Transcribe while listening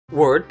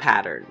Word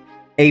pattern.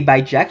 A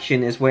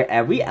bijection is where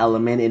every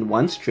element in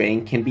one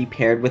string can be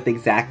paired with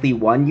exactly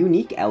one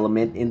unique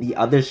element in the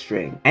other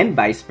string, and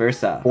vice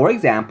versa. For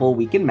example,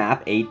 we can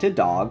map A to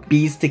dog,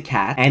 B's to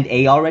cat, and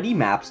A already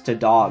maps to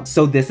dog.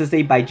 So this is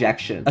a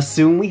bijection.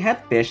 Assume we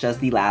had fish as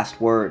the last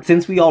word.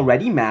 Since we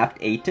already mapped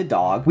A to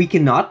dog, we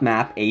cannot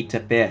map A to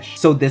fish.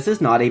 So this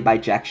is not a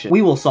bijection.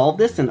 We will solve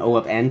this in O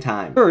of n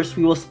time. First,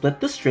 we will split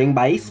the string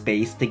by a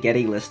space to get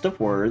a list of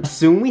words.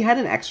 Assume we had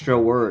an extra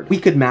word. We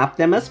could map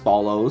them as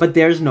follows, but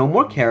there's no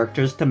more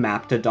characters to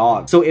map to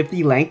dog. So if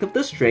the length of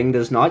the string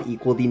does not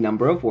equal the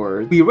number of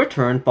words, we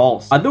return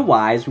false.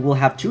 Otherwise, we will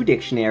have two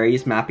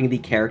dictionaries mapping the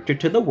character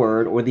to the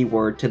word or the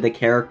word to the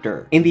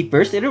character. In the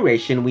first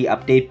iteration, we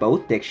update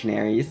both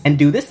dictionaries and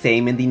do the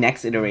same in the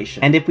next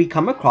iteration. And if we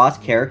come across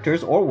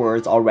characters or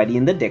words already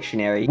in the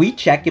dictionary, we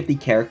check if the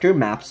character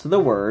maps to the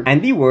word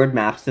and the word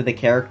maps to the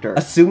character.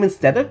 Assume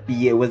instead of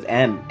B, it was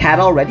M. Cat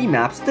already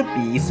maps to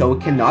B, so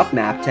it cannot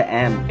map to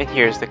M. And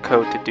here's the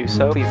code to do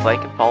so. Please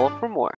like and follow for more.